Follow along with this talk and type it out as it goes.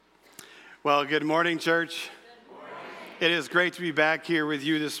Well, good morning, church. Good morning. It is great to be back here with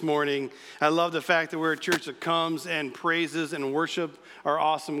you this morning. I love the fact that we're a church that comes and praises and worship our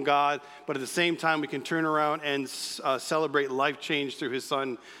awesome God, but at the same time, we can turn around and celebrate life change through his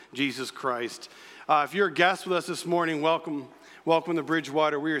son, Jesus Christ. If you're a guest with us this morning, welcome. Welcome to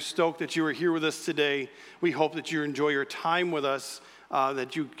Bridgewater. We are stoked that you are here with us today. We hope that you enjoy your time with us.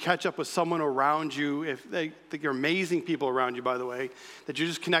 That you catch up with someone around you, if they think you're amazing people around you, by the way, that you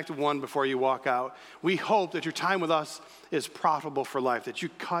just connect with one before you walk out. We hope that your time with us is profitable for life, that you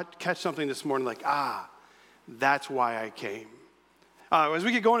catch something this morning like, that's why I came. As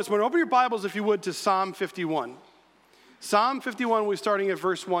we get going this morning, open your Bibles, if you would, to Psalm 51. Psalm 51, we're starting at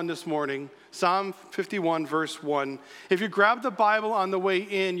verse 1 this morning. Psalm 51, verse 1. If you grab the Bible on the way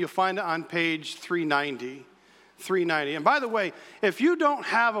in, you'll find it on page 390. 390. And by the way, if you don't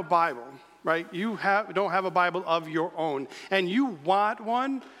have a Bible, right, don't have a Bible of your own, and you want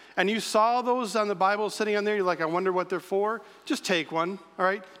one, and you saw those on the Bible sitting on there, you're like, I wonder what they're for, just take one, all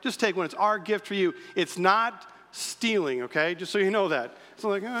right? Just take one. It's our gift for you. It's not stealing, okay? Just so you know that. It's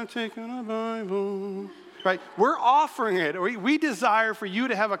like, I'm taking a Bible, right? We're offering it. We desire for you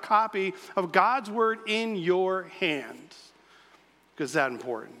to have a copy of God's Word in your hands, because it's that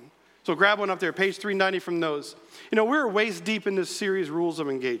important. So grab one up there, page 390 from those. You know, we're waist deep in this series, Rules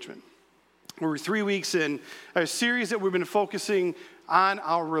of Engagement. We're 3 weeks in a series that we've been focusing on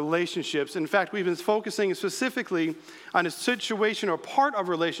our relationships. In fact, we've been focusing specifically on a situation or part of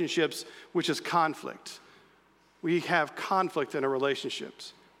relationships, which is conflict. We have conflict in our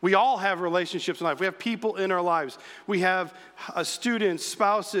relationships. We all have relationships in life. We have people in our lives. We have students,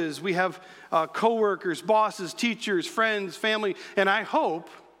 spouses. We have coworkers, bosses, teachers, friends, family. And I hope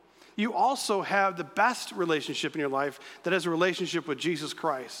you also have the best relationship in your life, that is a relationship with Jesus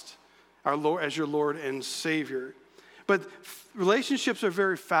Christ, our Lord, as your Lord and Savior. But relationships are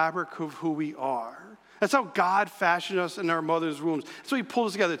very fabric of who we are. That's how God fashioned us in our mother's wombs. That's why he pulled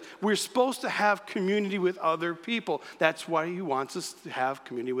us together. We're supposed to have community with other people. That's why he wants us to have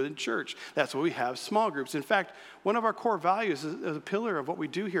community within church. That's why we have small groups. In fact, one of our core values, as a pillar of what we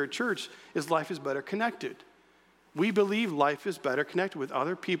do here at church, is life is better connected. We believe life is better connected with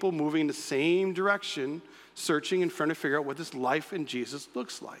other people moving in the same direction, searching and trying to figure out what this life in Jesus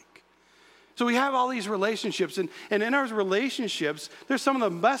looks like. So we have all these relationships, and in our relationships, there's some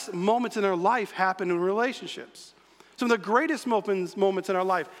of the best moments in our life happen in relationships. Some of the greatest moments in our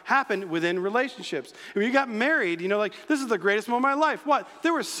life happen within relationships. When you got married, like, this is the greatest moment of my life. What?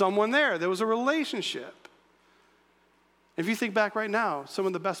 There was someone there. There was a relationship. If you think back right now, some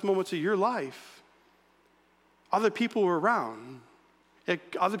of the best moments of your life, other people were around.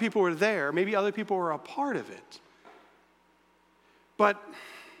 Other people were there. Maybe other people were a part of it. But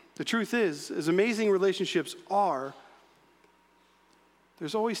the truth is, as amazing relationships are,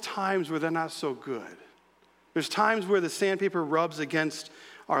 there's always times where they're not so good. There's times where the sandpaper rubs against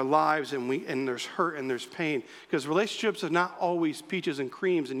our lives and there's hurt and there's pain. Because relationships are not always peaches and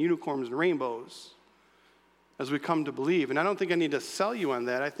creams and unicorns and rainbows, as we come to believe. And I don't think I need to sell you on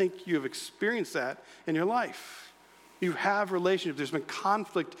that. I think you have experienced that in your life. You have relationships. There's been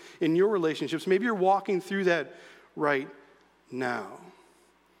conflict in your relationships. Maybe you're walking through that right now.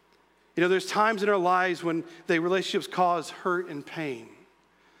 There's times in our lives when the relationships cause hurt and pain.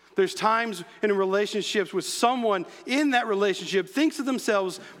 There's times in relationships where someone in that relationship thinks of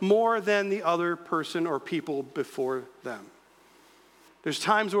themselves more than the other person or people before them. There's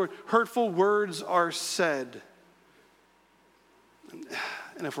times where hurtful words are said.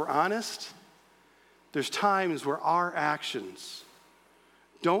 And if we're honest, there's times where our actions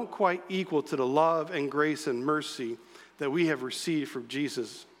don't quite equal to the love and grace and mercy that we have received from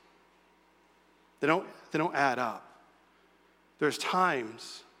Jesus. They don't add up. There's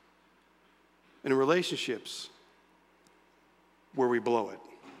times in relationships where we blow it,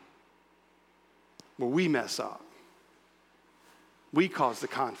 where we mess up. We cause the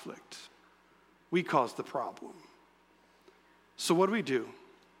conflict. We cause the problem. So what do we do?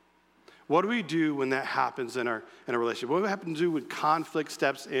 What do we do when that happens in a relationship? What do we happen to do when conflict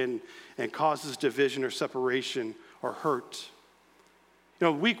steps in and causes division or separation or hurt?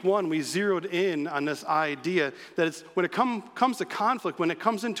 Week one, we zeroed in on this idea that it's when it comes to conflict, when it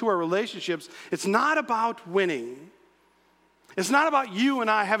comes into our relationships, it's not about winning. It's not about you and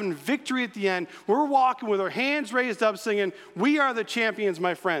I having victory at the end. We're walking with our hands raised up singing, "We are the champions,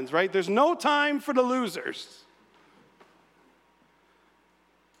 my friends," right? There's no time for the losers.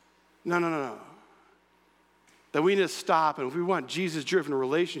 No. That we need to stop, and if we want Jesus-driven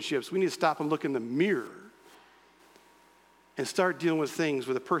relationships, we need to stop and look in the mirror and start dealing with things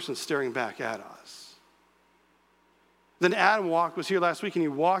with a person staring back at us. Then Adam was here last week, and he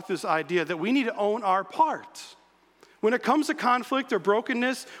walked this idea that we need to own our part. When it comes to conflict or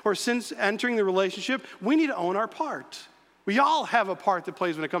brokenness or sins entering the relationship, we need to own our part. We all have a part that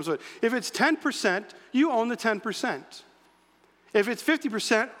plays when it comes to it. If it's 10%, you own the 10%. If it's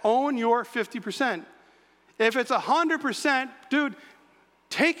 50%, own your 50%. If it's 100%, dude,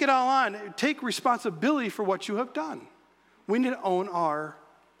 take it all on. Take responsibility for what you have done. We need to own our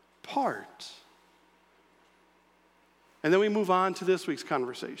part. And then we move on to this week's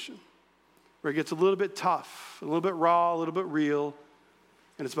conversation, where it gets a little bit tough, a little bit raw, a little bit real,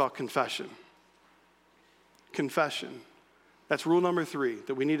 and it's about confession. Confession. That's rule number 3,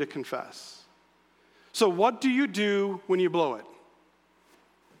 that we need to confess. So what do you do when you blow it?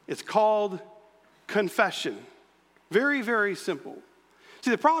 It's called confession. Very, very simple.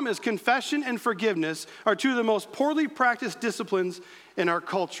 See, the problem is confession and forgiveness are 2 of the most poorly practiced disciplines in our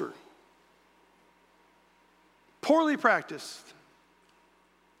culture. Poorly practiced.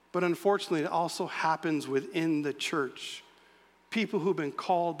 But unfortunately, it also happens within the church. People who've been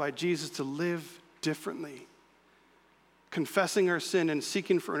called by Jesus to live differently. Confessing our sin and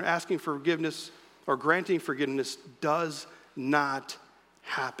asking for forgiveness or granting forgiveness does not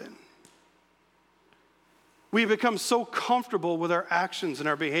happen. We become so comfortable with our actions and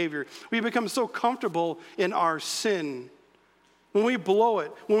our behavior. We become so comfortable in our sin. When we blow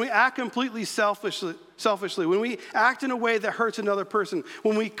it, when we act completely selfishly, when we act in a way that hurts another person,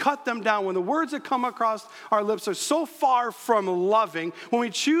 when we cut them down, when the words that come across our lips are so far from loving, when we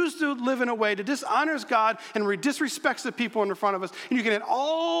choose to live in a way that dishonors God and disrespects the people in front of us, and you can add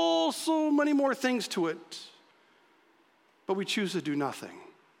all so many more things to it, but we choose to do nothing.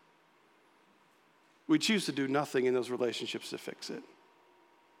 We choose to do nothing in those relationships to fix it.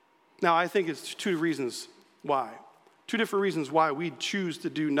 Now, I think it's 2 reasons why. 2 different reasons why we choose to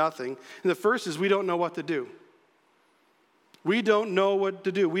do nothing. And the first is we don't know what to do. We don't know what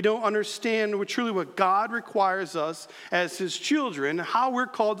to do. We don't understand truly what God requires us as his children, how we're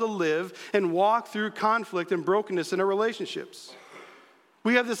called to live and walk through conflict and brokenness in our relationships.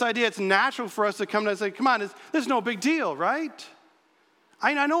 We have this idea it's natural for us to come and say, come on, this is no big deal, right?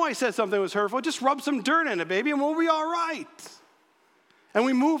 I know I said something that was hurtful. Just rub some dirt in it, baby, and we'll be all right. And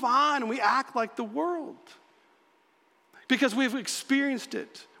we move on and we act like the world. Because we've experienced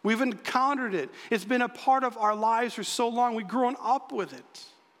it. We've encountered it. It's been a part of our lives for so long. We've grown up with it.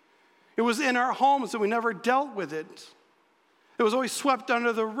 It was in our homes and we never dealt with it. It was always swept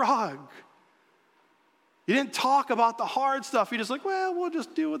under the rug. You didn't talk about the hard stuff. You're just like, well, we'll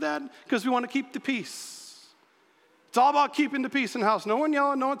just deal with that because we want to keep the peace. It's all about keeping the peace in the house. No one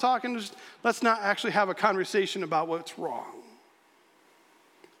yelling, no one talking. Just, let's not actually have a conversation about what's wrong.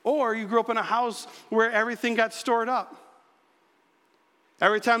 Or you grew up in a house where everything got stored up.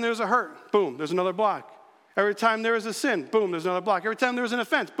 Every time there was a hurt, boom, there's another block. Every time there was a sin, boom, there's another block. Every time there was an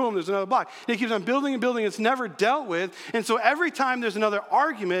offense, boom, there's another block. And it keeps on building and building. It's never dealt with. And so every time there's another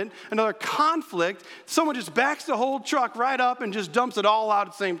argument, another conflict, someone just backs the whole truck right up and just dumps it all out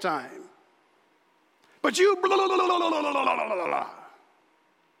at the same time. But you, blah, blah, blah, blah, blah, blah, blah, blah.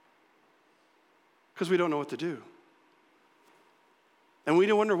 Because we don't know what to do. And we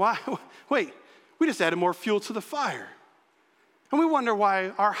don't wonder why. Wait, we just added more fuel to the fire. And we wonder why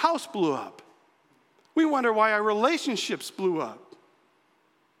our house blew up. We wonder why our relationships blew up.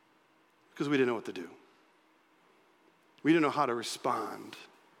 Because we didn't know what to do. We didn't know how to respond,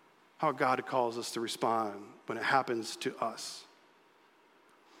 how God calls us to respond when it happens to us.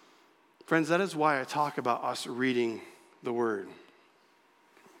 Friends, that is why I talk about us reading the Word.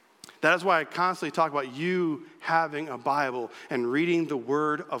 That is why I constantly talk about you having a Bible and reading the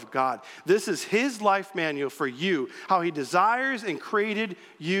Word of God. This is His life manual for you, how He desires and created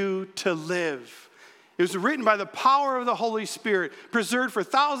you to live. It was written by the power of the Holy Spirit, preserved for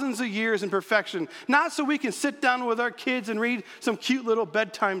thousands of years in perfection, not so we can sit down with our kids and read some cute little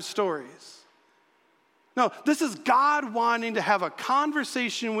bedtime stories. No, this is God wanting to have a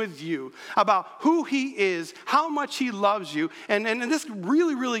conversation with you about who He is, how much He loves you, and this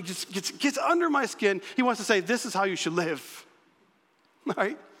really, really just gets under my skin. He wants to say, this is how you should live,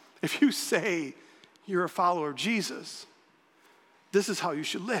 right? If you say you're a follower of Jesus, this is how you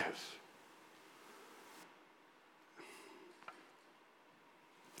should live.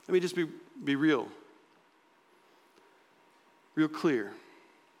 Let me just be real clear.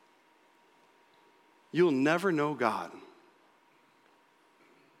 You'll never know God.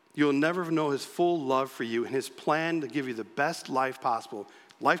 You'll never know His full love for you and His plan to give you the best life possible,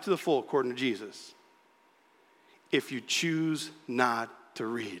 life to the full according to Jesus, if you choose not to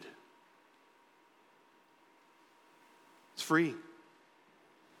read. It's free.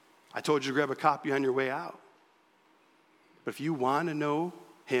 I told you to grab a copy on your way out. But if you want to know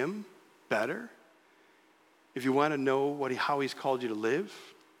him better, if you want to know how he's called you to live,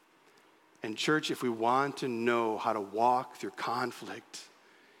 and church, if we want to know how to walk through conflict,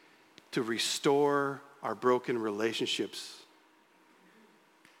 to restore our broken relationships,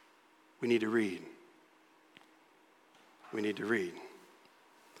 we need to read. We need to read.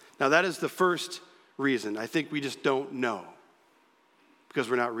 Now, that is the first reason. I think we just don't know because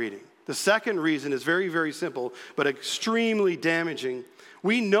we're not reading. The second reason is very, very simple, but extremely damaging.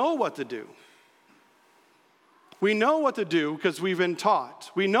 We know what to do. We know what to do because we've been taught.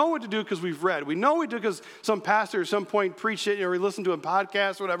 We know what to do because we've read. We know what to do because some pastor at some point preached it or we listened to a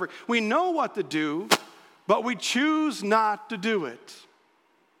podcast or whatever. We know what to do, but we choose not to do it.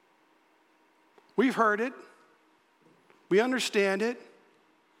 We've heard it. We understand it.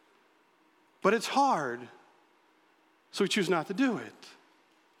 But it's hard, so we choose not to do it.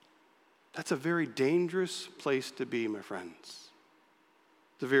 That's a very dangerous place to be, my friends.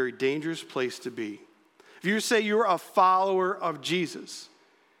 It's a very dangerous place to be. If you say you're a follower of Jesus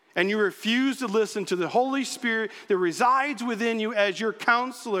and you refuse to listen to the Holy Spirit that resides within you as your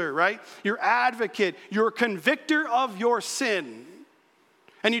counselor, right? Your advocate, your convictor of your sin,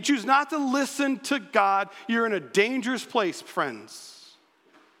 and you choose not to listen to God, you're in a dangerous place, friends.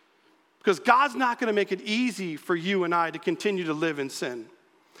 Because God's not going to make it easy for you and I to continue to live in sin.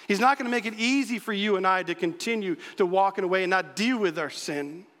 He's not going to make it easy for you and I to continue to walk in a way and not deal with our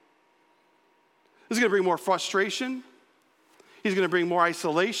sin. This is going to bring more frustration. He's going to bring more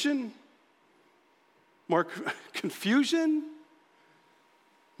isolation, more confusion,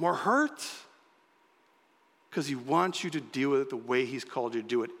 more hurt. Because he wants you to deal with it the way he's called you to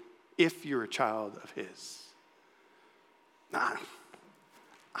do it if you're a child of his. Now,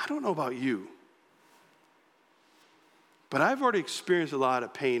 I don't know about you, but I've already experienced a lot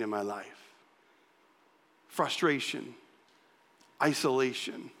of pain in my life. Frustration,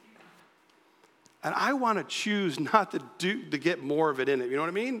 isolation. And I want to choose not to get more of it in it. You know what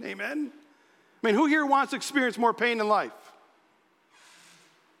I mean? Amen? I mean, who here wants to experience more pain in life?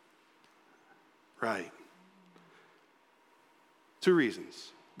 Right. 2 reasons.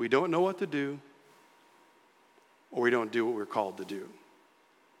 We don't know what to do, or we don't do what we're called to do.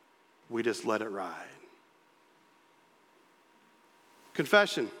 We just let it ride.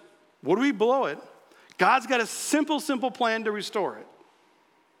 Confession. What do we blow it? God's got a simple plan to restore it.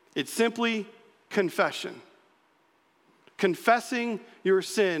 It's simply confession. Confessing your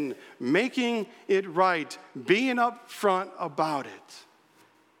sin, making it right, being upfront about it.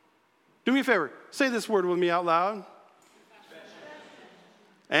 Do me a favor. Say this word with me out loud.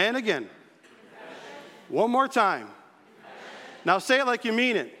 And again. One more time. Now say it like you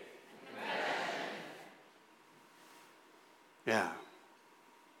mean it. Yeah.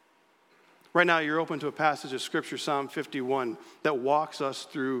 Right now, you're open to a passage of Scripture, Psalm 51, that walks us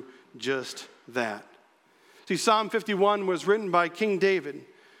through just that. See, Psalm 51 was written by King David.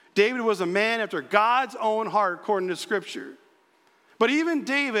 David was a man after God's own heart, according to Scripture. But even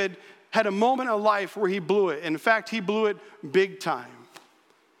David had a moment of life where he blew it. In fact, he blew it big time.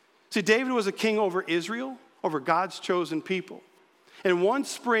 See, David was a king over Israel, over God's chosen people. And one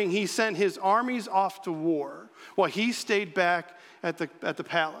spring, he sent his armies off to war while he stayed back at the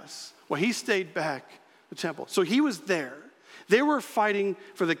palace, while he stayed back at the temple. So he was there. They were fighting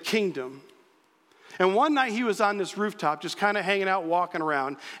for the kingdom. And one night he was on this rooftop just kind of hanging out, walking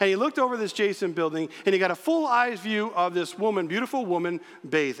around. And he looked over this Jason building, and he got a full-eyes view of this woman, beautiful woman,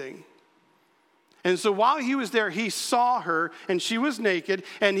 bathing. And so while he was there, he saw her, and she was naked,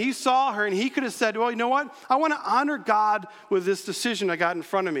 and he saw her, and he could have said, well, you know what? I want to honor God with this decision I got in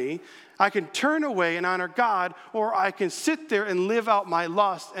front of me. I can turn away and honor God, or I can sit there and live out my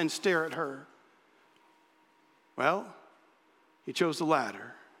lust and stare at her. Well, he chose the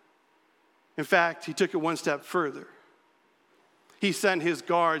latter. In fact, he took it one step further. He sent his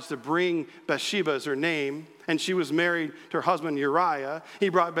guards to bring Bathsheba, as her name, and she was married to her husband Uriah. He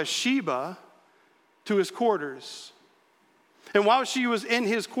brought Bathsheba to his quarters. And while she was in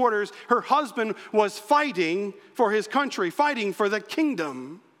his quarters, her husband was fighting for his country, fighting for the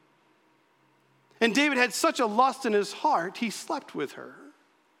kingdom. And David had such a lust in his heart, he slept with her.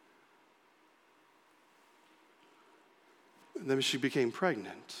 And then she became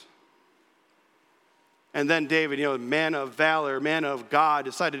pregnant. And then David, man of valor, man of God,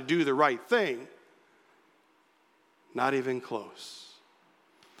 decided to do the right thing. Not even close.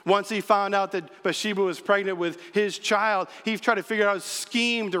 Once he found out that Bathsheba was pregnant with his child, he tried to figure out a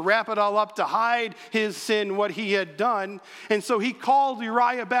scheme to wrap it all up to hide his sin, what he had done. And so he called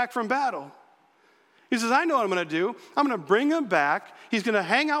Uriah back from battle. He says, I know what I'm going to do. I'm going to bring him back. He's going to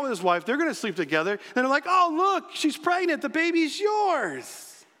hang out with his wife. They're going to sleep together. And they're like, oh, look, she's pregnant. The baby's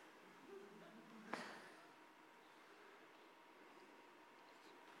yours.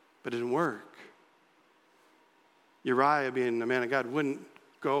 But it didn't work. Uriah, being a man of God, wouldn't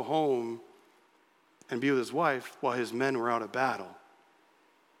go home and be with his wife while his men were out at battle.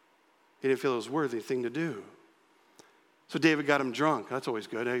 He didn't feel it was a worthy thing to do. So David got him drunk. That's always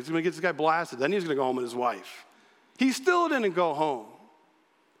good. He's going to get this guy blasted. Then he's going to go home with his wife. He still didn't go home.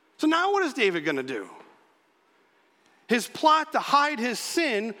 So now what is David going to do? His plot to hide his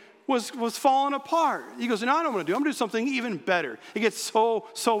sin was falling apart. He goes, no, I know what I'm going to do. I'm going to do something even better. It gets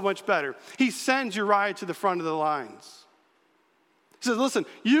so much better. He sends Uriah to the front of the lines. He says, listen,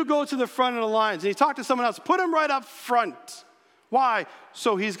 you go to the front of the lines. And he talked to someone else. Put him right up front. Why?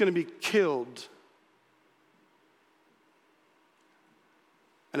 So he's going to be killed.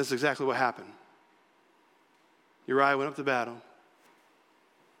 And that's exactly what happened. Uriah went up to battle,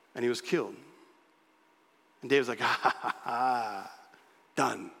 and he was killed. And David's like,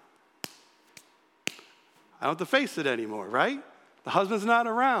 done. I don't have to face it anymore, right? The husband's not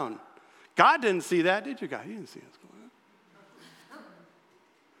around. God didn't see that, did you, God? He didn't see what's going on.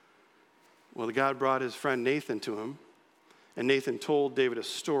 Well, God brought his friend Nathan to him, and Nathan told David a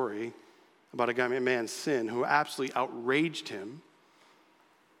story about a man's sin who absolutely outraged him.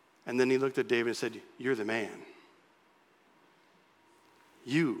 And then he looked at David and said, you're the man.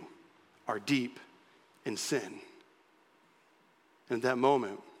 You are deep in sin. And at that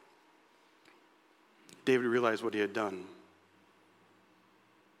moment, David realized what he had done.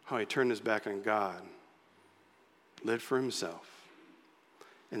 How he turned his back on God, lived for himself.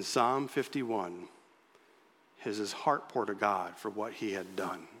 In Psalm 51, his heart poured to God for what he had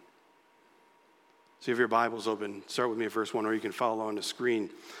done. So if your Bible's open, start with me at verse 1, or you can follow on the screen.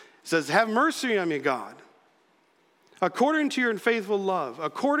 It says, have mercy on me, God, according to your faithful love,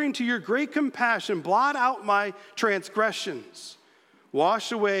 according to your great compassion, blot out my transgressions.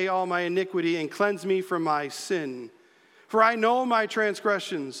 Wash away all my iniquity and cleanse me from my sin. For I know my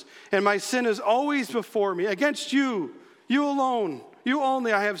transgressions, and my sin is always before me. Against you, you alone, you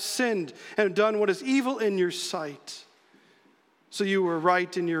only, I have sinned and have done what is evil in your sight. So you were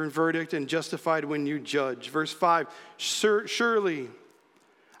right in your verdict and justified when you judge. Verse 5, surely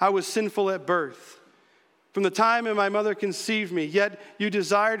I was sinful at birth, from the time when my mother conceived me, yet you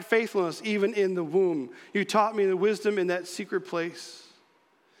desired faithfulness even in the womb. You taught me the wisdom in that secret place.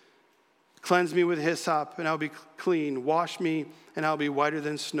 Cleanse me with hyssop, and I'll be clean. Wash me, and I'll be whiter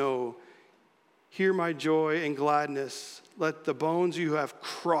than snow. Hear my joy and gladness. Let the bones you have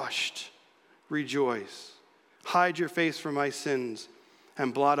crushed rejoice. Hide your face from my sins,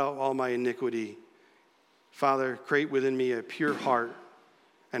 and blot out all my iniquity. Father, create within me a pure heart,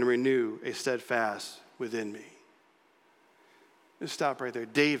 and renew a steadfast within me. Let's stop right there.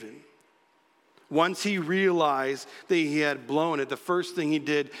 David, once he realized that he had blown it, the first thing he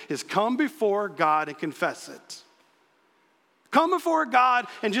did is come before God and confess it. Come before God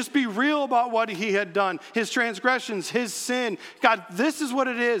and just be real about what he had done, his transgressions, his sin. God, this is what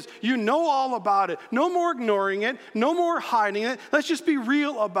it is. You know all about it. No more ignoring it. No more hiding it. Let's just be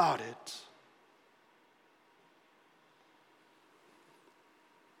real about it.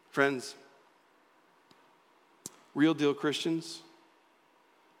 Friends, real deal Christians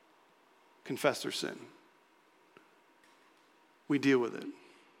confess their sin. We deal with it.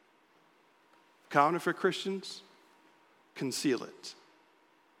 Counterfeit Christians conceal it.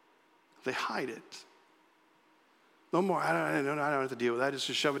 They hide it. No more, I don't have to deal with that. I just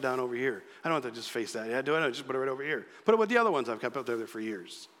shove it down over here. I don't have to just face that. Yeah, do it. Just put it right over here. Put it with the other ones I've kept up there for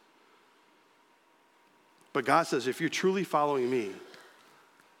years. But God says, if you're truly following me,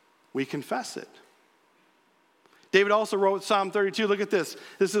 we confess it. David also wrote Psalm 32. Look at this.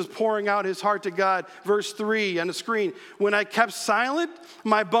 This is pouring out his heart to God. Verse 3 on the screen. When I kept silent,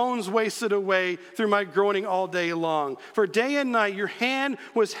 my bones wasted away through my groaning all day long. For day and night your hand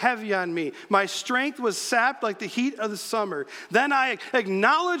was heavy on me. My strength was sapped like the heat of the summer. Then I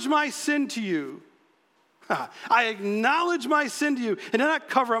acknowledged my sin to you. I acknowledge my sin to you and did not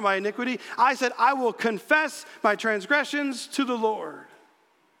cover up my iniquity. I said, I will confess my transgressions to the Lord.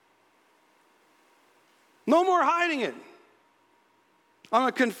 No more hiding it. I'm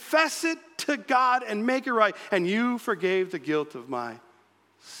going to confess it to God and make it right. And you forgave the guilt of my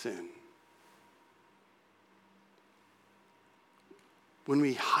sin. When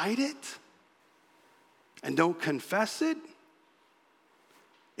we hide it and don't confess it,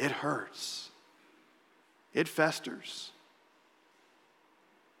 it hurts. It festers.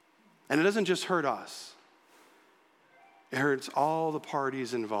 And it doesn't just hurt us. It hurts all the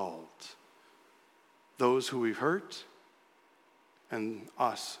parties involved. those who we've hurt and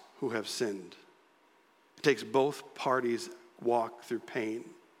us who have sinned. It takes both parties walk through pain.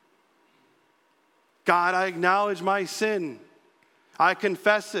 God, I acknowledge my sin. I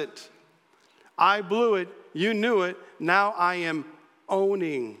confess it. I blew it. You knew it. Now I am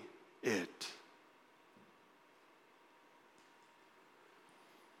owning it.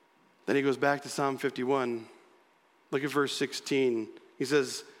 Then he goes back to Psalm 51. Look at verse 16. He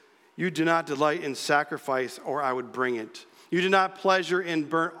says, you do not delight in sacrifice, or I would bring it. You do not pleasure in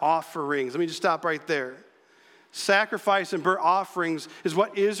burnt offerings. Let me just stop right there. Sacrifice and burnt offerings is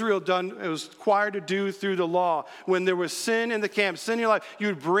what Israel was required to do through the law. When there was sin in the camp, sin in your life,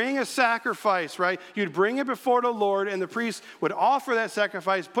 you'd bring a sacrifice, right? You'd bring it before the Lord, and the priest would offer that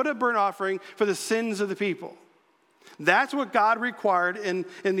sacrifice, put a burnt offering for the sins of the people. That's what God required in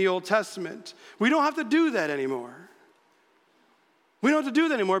the Old Testament. We don't have to do that anymore. We don't have to do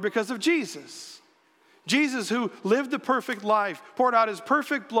that anymore because of Jesus. Jesus, who lived the perfect life, poured out his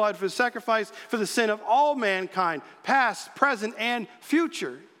perfect blood for the sacrifice for the sin of all mankind, past, present, and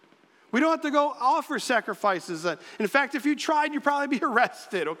future. We don't have to go offer sacrifices. In fact, if you tried, you'd probably be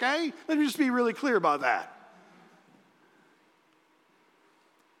arrested, okay? Let me just be really clear about that.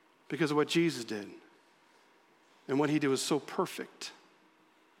 Because of what Jesus did. And what he did was so perfect.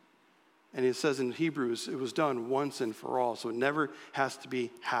 And it says in Hebrews, it was done once and for all. So it never has to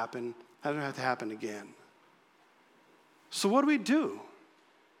happen. That doesn't have to happen again. So what do we do?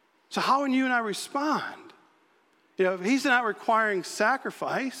 So how can you and I respond? If he's not requiring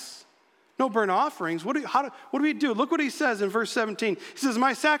sacrifice, no burnt offerings, what do we do? Look what he says in verse 17. He says,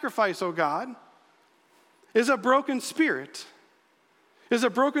 my sacrifice, O God, is a broken spirit. Is a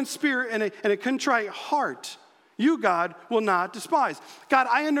broken spirit and a contrite heart. You, God, will not despise. God,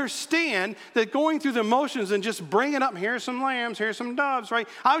 I understand that going through the motions and just bringing up, here's some lambs, here's some doves, right?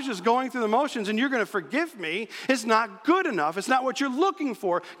 I was just going through the motions and you're going to forgive me. It's not good enough. It's not what you're looking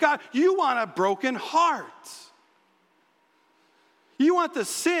for. God, you want a broken heart. You want the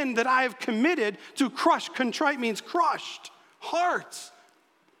sin that I have committed to crush. Contrite means crushed. Hearts.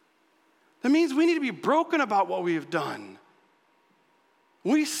 That means we need to be broken about what we have done.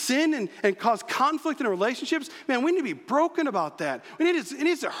 When we sin and cause conflict in relationships, man, we need to be broken about that. It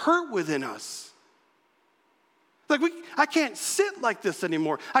needs to hurt within us. I can't sit like this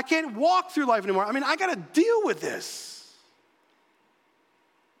anymore. I can't walk through life anymore. I got to deal with this.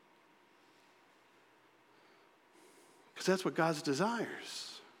 Because that's what God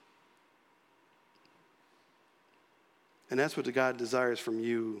desires. And that's what God desires from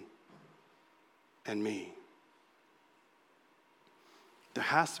you and me. There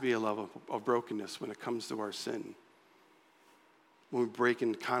has to be a level of brokenness when it comes to our sin. When we break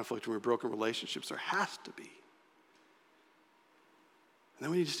in conflict, when we broken relationships, there has to be. And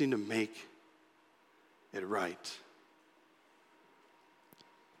then we just need to make it right.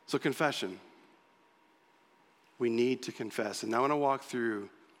 So confession. We need to confess. And now I want to walk through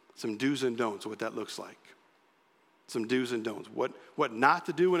some do's and don'ts, what that looks like. Some do's and don'ts. What not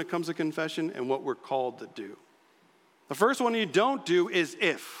to do when it comes to confession and what we're called to do. The first one you don't do is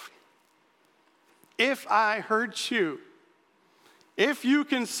if. If I hurt you, if you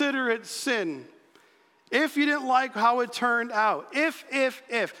consider it sin, if you didn't like how it turned out, if,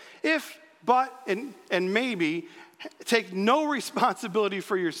 but, and maybe, take no responsibility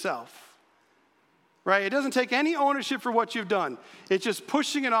for yourself, right? It doesn't take any ownership for what you've done. It's just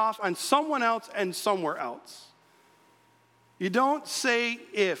pushing it off on someone else and somewhere else. You don't say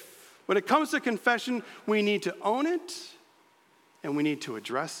if. When it comes to confession, we need to own it and we need to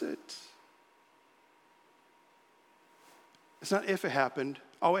address it. It's not if it happened.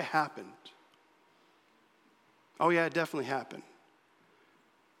 Oh, it happened. Oh, yeah, it definitely happened.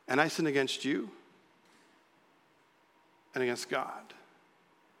 And I sinned against you and against God.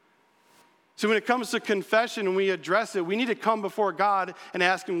 So when it comes to confession and we address it, we need to come before God and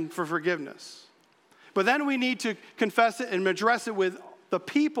ask him for forgiveness. But then we need to confess it and address it with the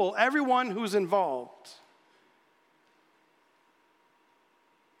people, everyone who's involved.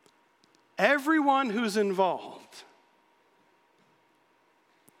 Everyone who's involved.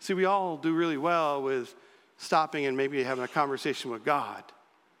 See, we all do really well with stopping and maybe having a conversation with God.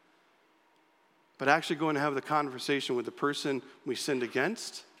 But actually going to have the conversation with the person we sinned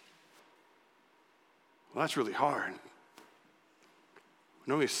against, well, that's really hard. We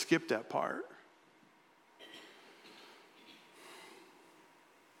normally skip that part.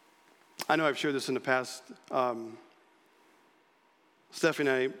 I know I've shared this in the past. Stephanie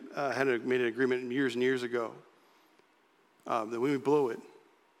and I made an agreement years and years ago that when we blow it,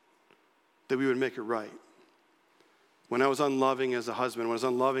 that we would make it right. when I was unloving as a husband, when I was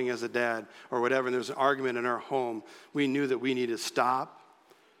unloving as a dad, or whatever, and there was an argument in our home, we knew that we needed to stop,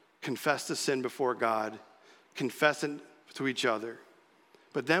 confess the sin before God, confess it to each other.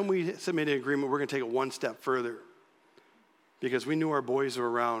 But then we made an agreement we're going to take it one step further, because we knew our boys were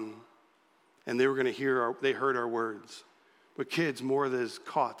around and they were going to they heard our words. But kids, more is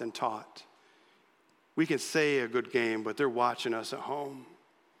caught than taught. We can say a good game, but they're watching us at home.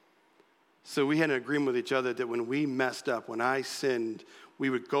 So we had an agreement with each other that when we messed up, when I sinned,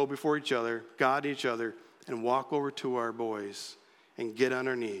 we would go before each other, God each other, and walk over to our boys and get on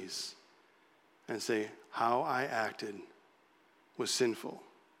our knees and say, how I acted was sinful.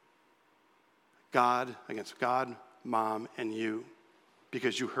 God against God, Mom, and you,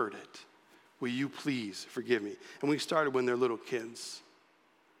 because you heard it. Will you please forgive me? And we started when they're little kids.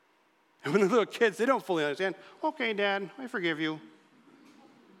 And when they're little kids, they don't fully understand. Okay, Dad, I forgive you.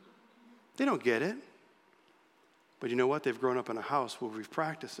 They don't get it. But you know what? They've grown up in a house where we've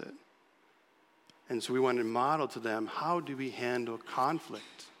practiced it. And so we wanted to model to them, how do we handle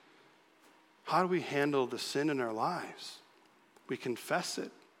conflict? How do we handle the sin in our lives? We confess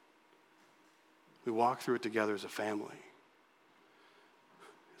it. We walk through it together as a family.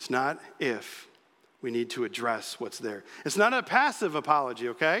 It's not if. We need to address what's there. It's not a passive apology,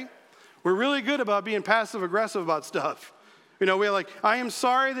 okay? We're really good about being passive aggressive about stuff. You know, we're like, I am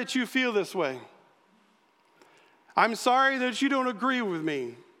sorry that you feel this way. I'm sorry that you don't agree with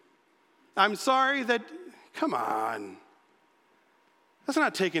me. I'm sorry that, come on. That's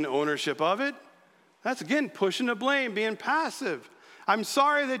not taking ownership of it. That's, again, pushing the blame, being passive. I'm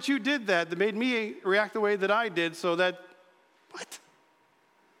sorry that you did that made me react the way that I did, so that, what?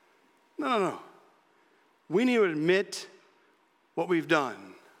 No. We need to admit what we've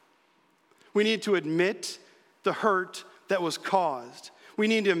done. We need to admit the hurt that was caused. We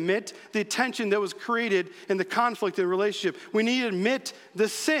need to admit the tension that was created in the conflict in the relationship. We need to admit the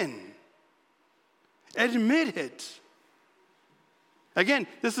sin. Admit it. Again,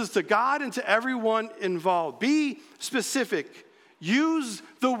 this is to God and to everyone involved. Be specific. Use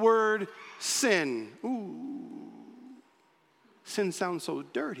the word sin. Ooh, sin sounds so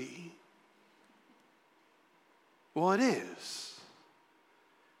dirty. Well, it is.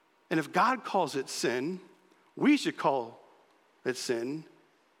 And if God calls it sin, we should call it sin.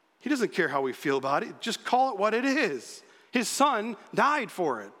 He doesn't care how we feel about it. Just call it what it is. His son died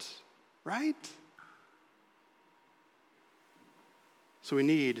for it, right? So we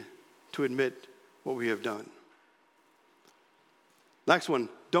need to admit what we have done. Next one,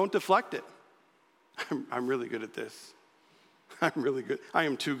 don't deflect it. I'm really good at this. I'm really good. I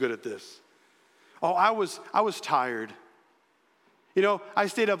am too good at this. Oh, I was tired. You know, I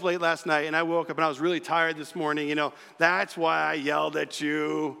stayed up late last night and I woke up and I was really tired this morning. You know, that's why I yelled at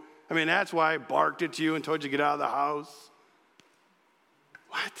you. I mean, that's why I barked at you and told you to get out of the house.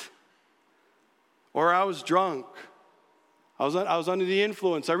 What? Or I was drunk. I was under the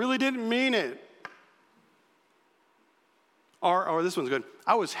influence. I really didn't mean it. Or this one's good.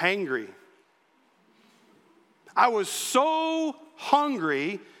 I was hangry. I was so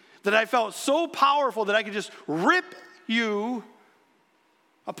hungry that I felt so powerful that I could just rip you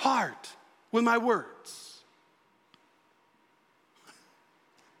apart with my words.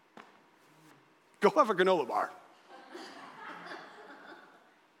 Go have a granola bar.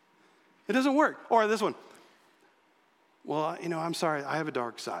 It doesn't work. Or this one. Well, you know, I'm sorry, I have a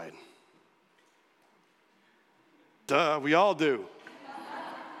dark side. Duh, we all do.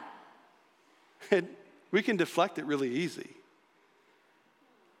 And we can deflect it really easy.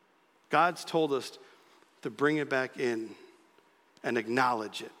 God's told us to bring it back in and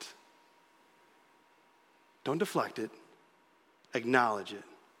acknowledge it. Don't deflect it. Acknowledge it.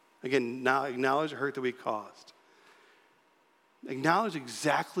 Again, now acknowledge the hurt that we caused. Acknowledge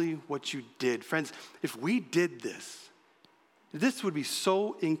exactly what you did. Friends, if we did this, this would be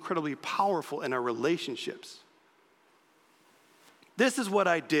so incredibly powerful in our relationships. This is what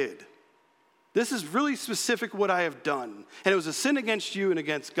I did. This is really specific what I have done. And it was a sin against you and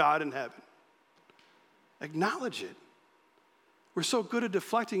against God in heaven. Acknowledge it. We're so good at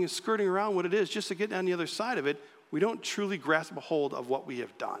deflecting and skirting around what it is just to get on the other side of it, we don't truly grasp a hold of what we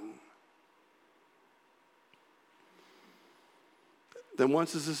have done. Then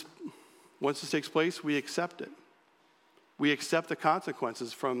once this takes place, we accept it. We accept the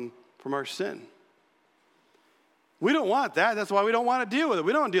consequences from our sin. We don't want that. That's why we don't want to deal with it.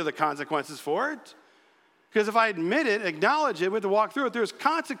 We don't deal with the consequences for it. Because if I admit it, acknowledge it, we have to walk through it, there's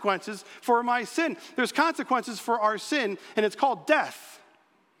consequences for my sin. There's consequences for our sin, and it's called death.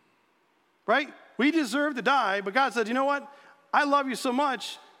 Right? We deserve to die, but God said, you know what? I love you so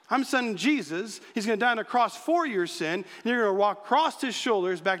much, I'm sending Jesus. He's going to die on a cross for your sin, and you're going to walk across his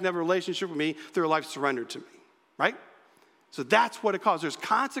shoulders back and have a relationship with me through a life surrendered to me, right? So that's what it calls. There's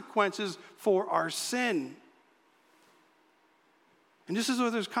consequences for our sin. And just as though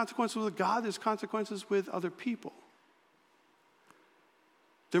there's consequences with God, there's consequences with other people.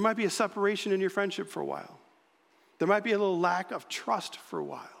 There might be a separation in your friendship for a while. There might be a little lack of trust for a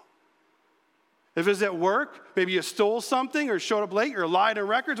while. If it's at work, maybe you stole something or showed up late or lied on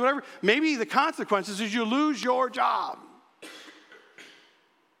records, whatever, maybe the consequences is you lose your job.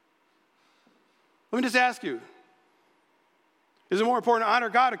 Let me just ask you, is it more important to honor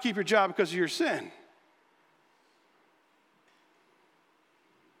God or keep your job because of your sin?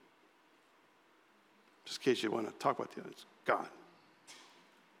 Just in case you want to talk about the others, God.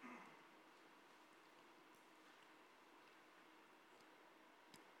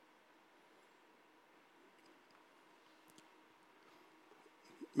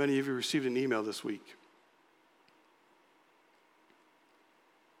 Many of you received an email this week.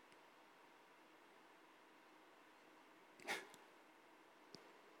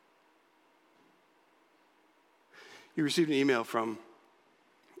 You received an email from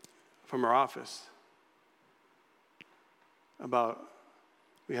our office about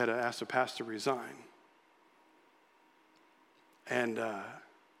we had to ask the pastor to resign. And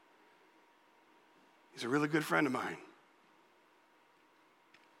he's a really good friend of mine.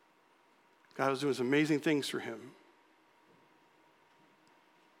 God was doing some amazing things for him.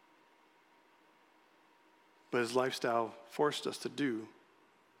 But his lifestyle forced us to do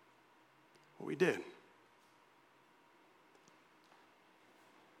what we did.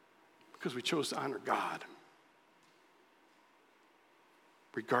 Because we chose to honor God,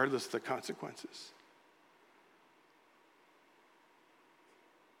 regardless of the consequences.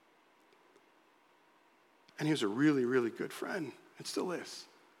 And he was a really, really good friend, and still is.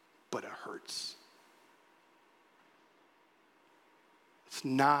 But it hurts. It's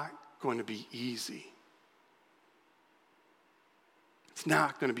not going to be easy. It's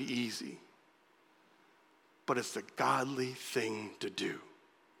not going to be easy. But it's the godly thing to do.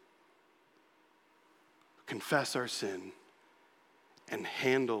 Confess our sin and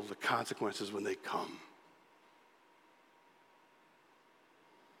handle the consequences when they come.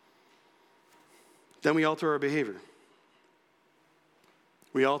 Then we alter our behavior.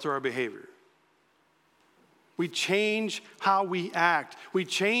 We alter our behavior. We change how we act. We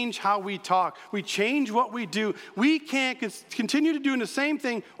change how we talk. We change what we do. We can't continue to doing the same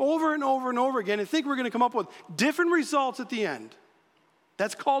thing over and over and over again and think we're going to come up with different results at the end.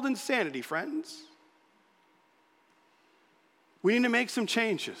 That's called insanity, friends. We need to make some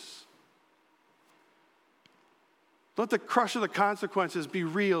changes. Let the crush of the consequences be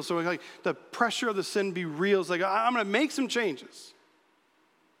real. So like the pressure of the sin be real. It's like, I'm going to make some changes.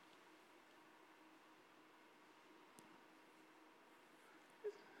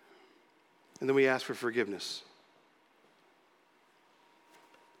 And then we ask for forgiveness.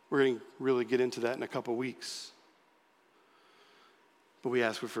 We're going to really get into that in a couple weeks. But we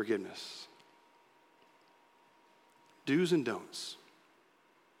ask for forgiveness. Do's and don'ts.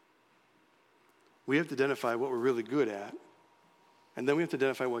 We have to identify what we're really good at, and then we have to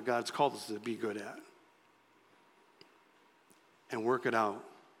identify what God's called us to be good at, and work it out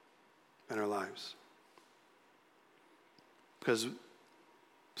in our lives. Because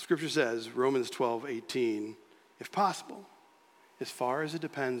Scripture says, Romans 12:18, if possible, as far as it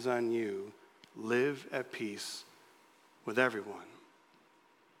depends on you, live at peace with everyone.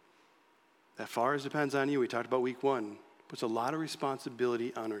 As far as it depends on you, we talked about week 1, puts a lot of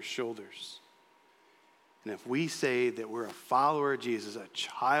responsibility on our shoulders. And if we say that we're a follower of Jesus, a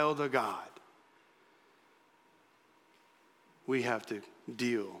child of God, we have to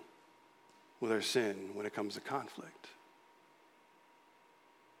deal with our sin when it comes to conflict.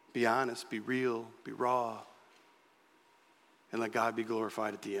 Be honest, be real, be raw, and let God be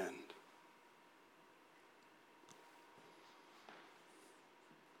glorified at the end.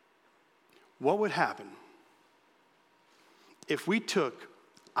 What would happen if we took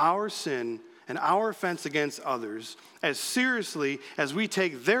our sin and our offense against others as seriously as we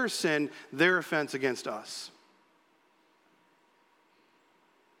take their sin, their offense against us?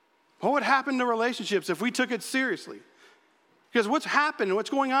 What would happen to relationships if we took it seriously? Because what's happened,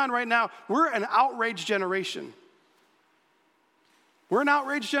 what's going on right now, we're an outraged generation. We're an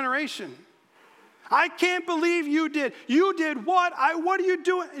outraged generation. I can't believe you did. You did what? What are you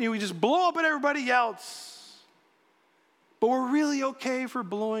doing? And we just blow up at everybody else. But we're really okay for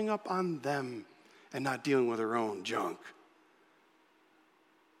blowing up on them and not dealing with our own junk.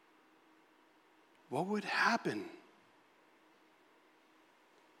 What would happen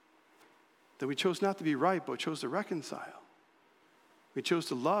that we chose not to be right, but chose to reconcile. We chose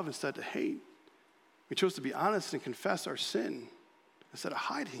to love instead of hate. We chose to be honest and confess our sin instead of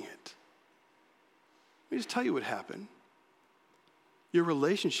hiding it. Let me just tell you what happened. Your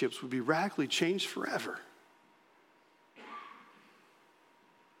relationships would be radically changed forever.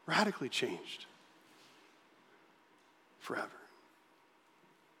 Radically changed forever.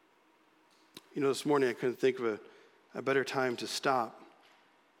 You know, this morning I couldn't think of a better time to stop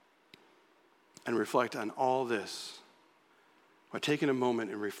and reflect on all this by taking a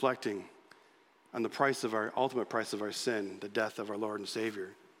moment and reflecting on the ultimate price of our sin, the death of our Lord and Savior,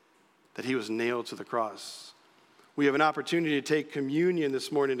 that he was nailed to the cross. We have an opportunity to take communion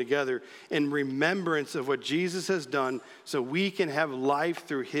this morning together in remembrance of what Jesus has done so we can have life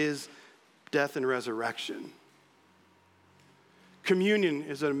through his death and resurrection. Communion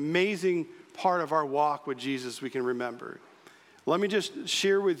is an amazing part of our walk with Jesus we can remember. Let me just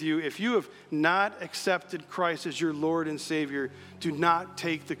share with you, if you have not accepted Christ as your Lord and Savior, do not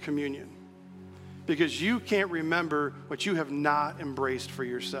take the communion, because you can't remember what you have not embraced for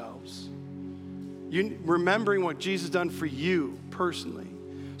yourselves. Remembering what Jesus done for you personally.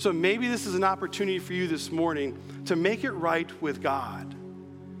 So maybe this is an opportunity for you this morning to make it right with God.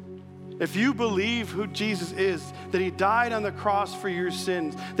 If you believe who Jesus is, that he died on the cross for your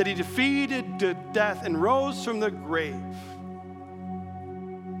sins, that he defeated death and rose from the grave,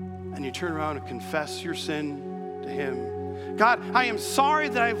 and you turn around and confess your sin to him. God, I am sorry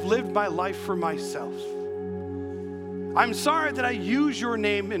that I've lived my life for myself. I'm sorry that I use your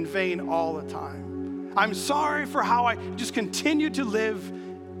name in vain all the time. I'm sorry for how I just continue to live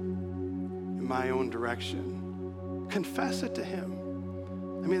in my own direction. Confess it to him.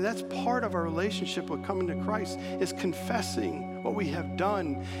 I mean, that's part of our relationship with coming to Christ, is confessing what we have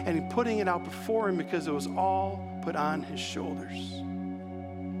done and putting it out before him, because it was all put on his shoulders.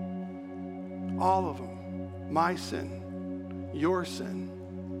 All of them. My sin, your sin,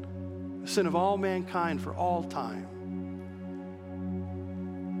 the sin of all mankind for all time,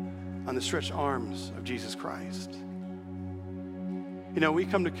 on the stretched arms of Jesus Christ. You know, we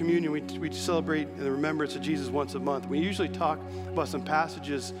come to communion, we celebrate in the remembrance of Jesus once a month. We usually talk about some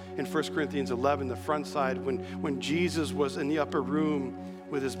passages in 1 Corinthians 11, the front side, when Jesus was in the upper room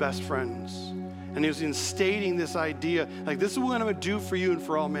with his best friends. And he was instating this idea, like, this is what I'm going to do for you and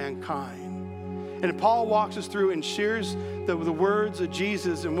for all mankind. And Paul walks us through and shares the words of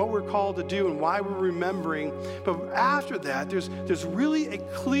Jesus and what we're called to do and why we're remembering. But after that, there's really a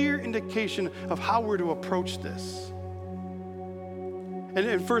clear indication of how we're to approach this. And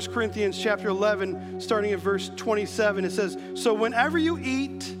in 1 Corinthians chapter 11, starting at verse 27, it says, "So whenever you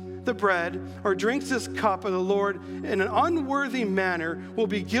eat the bread or drink this cup of the Lord in an unworthy manner, will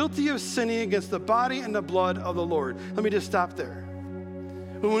be guilty of sinning against the body and the blood of the Lord." Let me just stop there.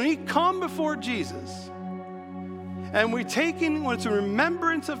 When we come before Jesus and we take in when it's a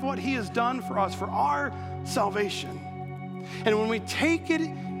remembrance of what he has done for us, for our salvation, and when we take it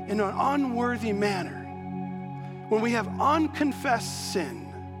in an unworthy manner, when we have unconfessed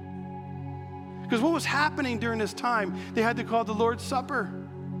sin. Because what was happening during this time, they had to call the Lord's Supper.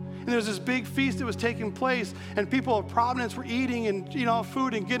 And there was this big feast that was taking place, and people of Providence were eating and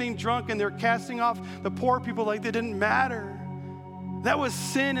food and getting drunk, and they're casting off the poor people like they didn't matter. That was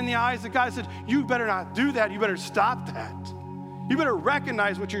sin in the eyes of God. He said, you better not do that. You better stop that. You better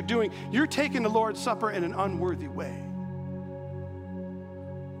recognize what you're doing. You're taking the Lord's Supper in an unworthy way.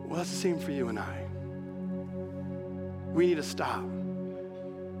 Well, that's the same for you and I. We need to stop.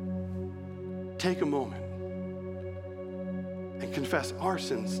 Take a moment and confess our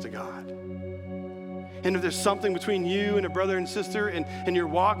sins to God. And if there's something between you and a brother and sister and your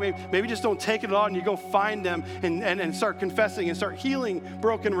walk, maybe just don't take it all and you go find them and start confessing and start healing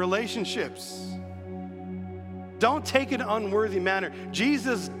broken relationships. Don't take it in an unworthy manner.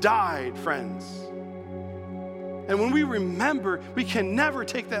 Jesus died, friends. And when we remember, we can never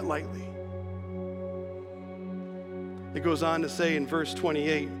take that lightly. It goes on to say in verse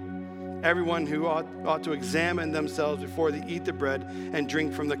 28, everyone who ought to examine themselves before they eat the bread and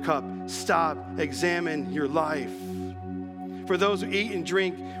drink from the cup. Stop, examine your life. For those who eat and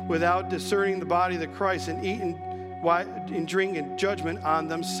drink without discerning the body of the Christ and eat and drink in judgment on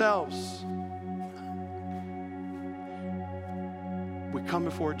themselves. We come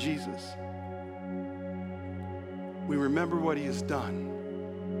before Jesus. We remember what he has done.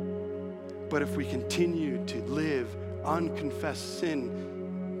 But if we continue to live unconfessed sin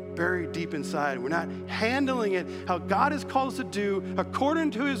buried deep inside, we're not handling it how God has called us to do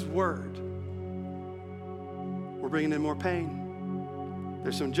according to his word, we're bringing in more pain.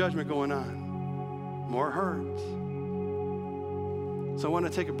 There's some judgment going on, more hurt. So I want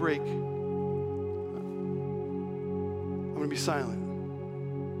to take a break going to be silent.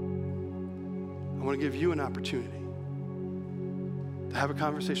 I want to give you an opportunity to have a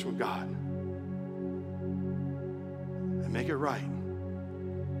conversation with God and make it right.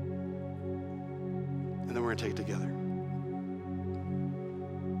 And then we're going to take it together.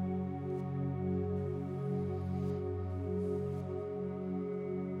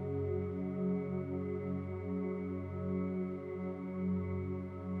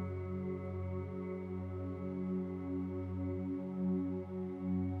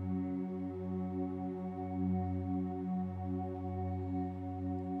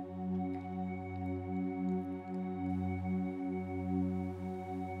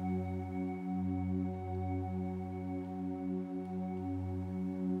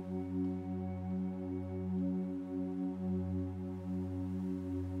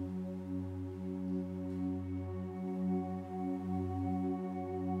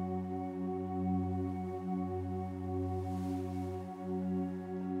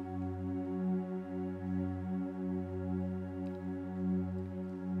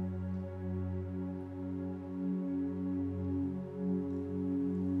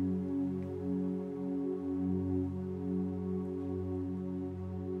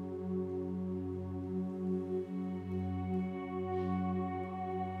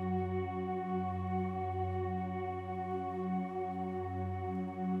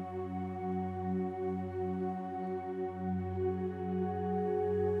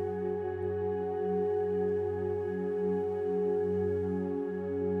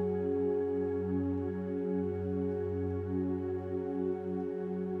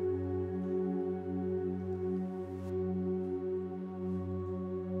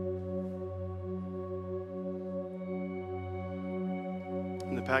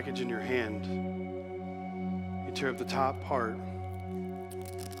 The package in your hand, you tear up the top part.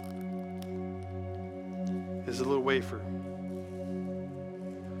 Is a little wafer.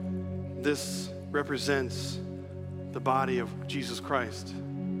 This represents the body of Jesus Christ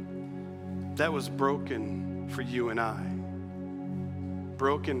that was broken for you and I,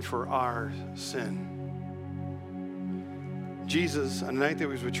 broken for our sin. Jesus, on the night that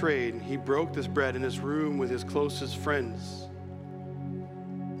he was betrayed, he broke this bread in his room with his closest friends.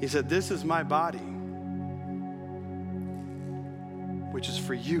 He said, "This is my body, which is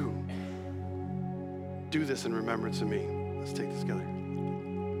for you. Do this in remembrance of me." Let's take this together.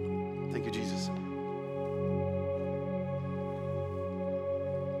 Thank you, Jesus.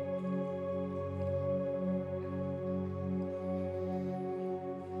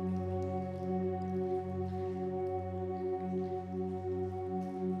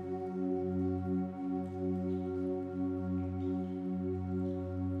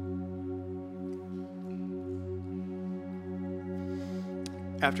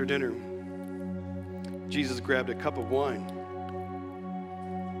 After dinner, Jesus grabbed a cup of wine.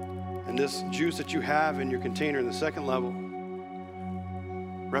 And this juice that you have in your container in the second level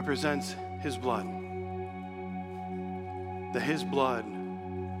represents his blood. That his blood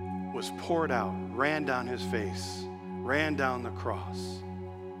was poured out, ran down his face, ran down the cross.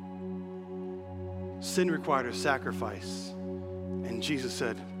 Sin required a sacrifice. And Jesus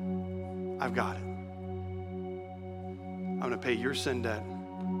said, "I've got it. I'm going to pay your sin debt.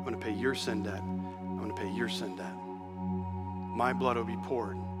 I'm going to pay your sin debt. I'm going to pay your sin debt. My blood will be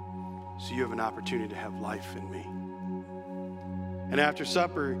poured so you have an opportunity to have life in me." And after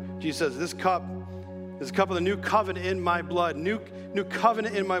supper, Jesus says, this cup is a cup of the new covenant in my blood. New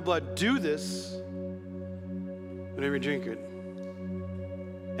covenant in my blood. Do this whenever you drink it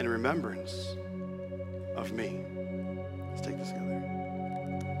in remembrance of me. Let's take this together.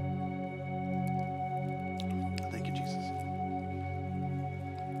 Thank you, Jesus.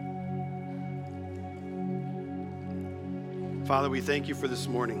 Father, we thank you for this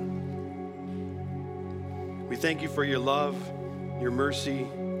morning. We thank you for your love, your mercy,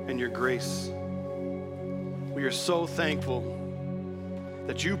 and your grace. We are so thankful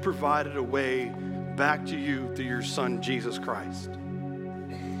that you provided a way back to you through your Son, Jesus Christ.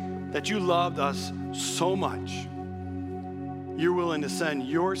 That you loved us so much, you're willing to send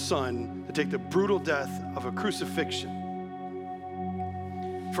your Son to take the brutal death of a crucifixion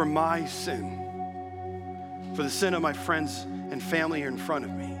for my sin, for the sin of my friends and family here in front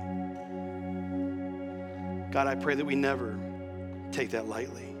of me. God, I pray that we never take that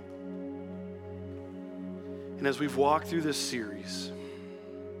lightly. And as we've walked through this series,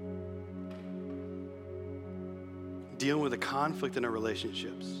 dealing with the conflict in our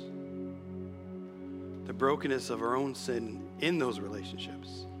relationships, the brokenness of our own sin in those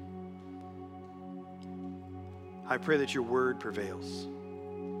relationships, I pray that your word prevails.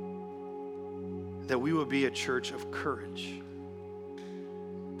 that we will be a church of courage,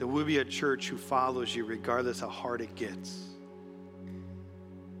 that we'll be a church who follows you regardless how hard it gets,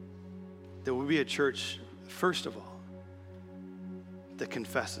 that we'll be a church, first of all, that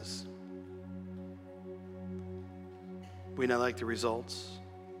confesses. We not like the results.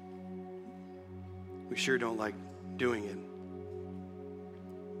 We sure don't like doing it.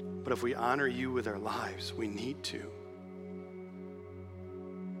 But if we honor you with our lives, we need to.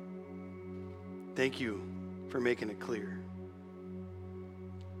 Thank you for making it clear.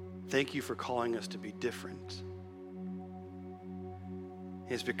 Thank you for calling us to be different.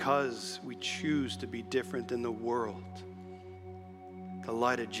 It's because we choose to be different than the world. The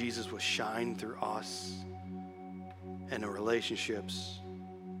light of Jesus will shine through us and the relationships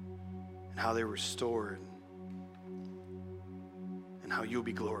and how they're restored and how you'll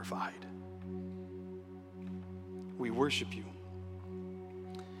be glorified. We worship you.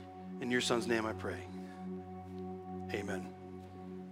 In your son's name I pray. Amen.